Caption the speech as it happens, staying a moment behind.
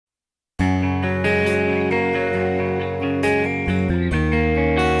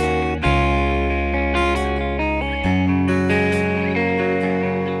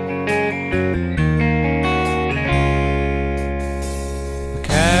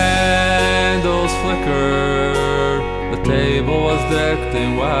table was decked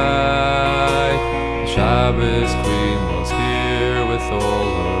in white. The Shabbos queen was here with all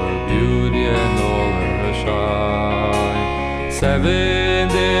her beauty and all her shine. 7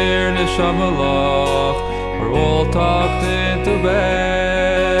 dear neshamelech were all tucked into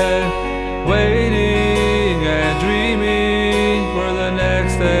bed, waiting and dreaming for the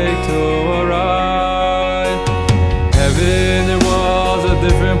next day to arrive. Heaven, there was a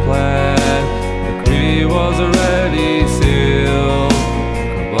different plan. The decree was already sealed.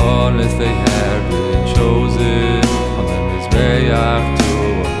 Karbonos, they had been chosen on the Mizbeach to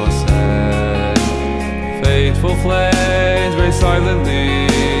Hashem. Fateful flames raised silently,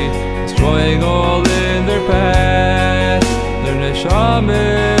 destroying all in their path. Their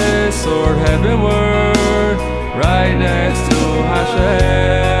neshamos soared heavenward, right next to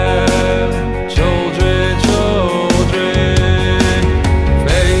Hashem. Children, children,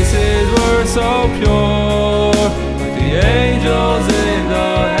 faces were so pure, like the angels in the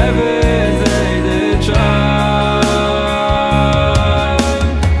heavens they did shine.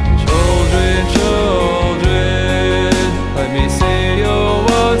 Children, children, let me see you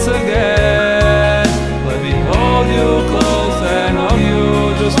once again. Let me hold you close and hug you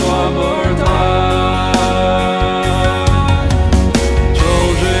just one more time.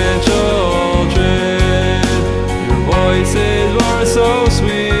 Children, children, your voices were so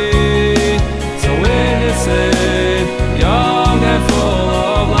sweet, so innocent, young and full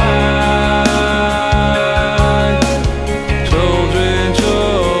of life. Children,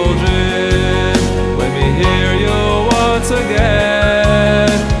 children, let me hear you once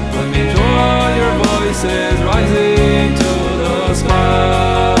again. Let me join your voices rising to the sky.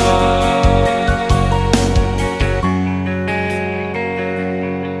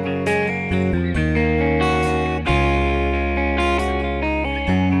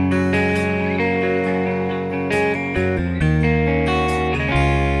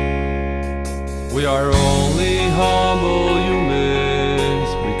 We are only humble humans,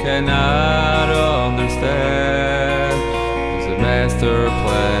 we cannot understand. There's a master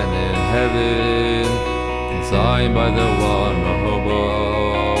plan in heaven, designed by the one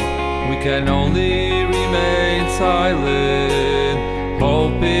above. We can only remain silent,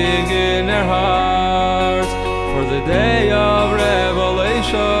 hoping in our hearts for the day of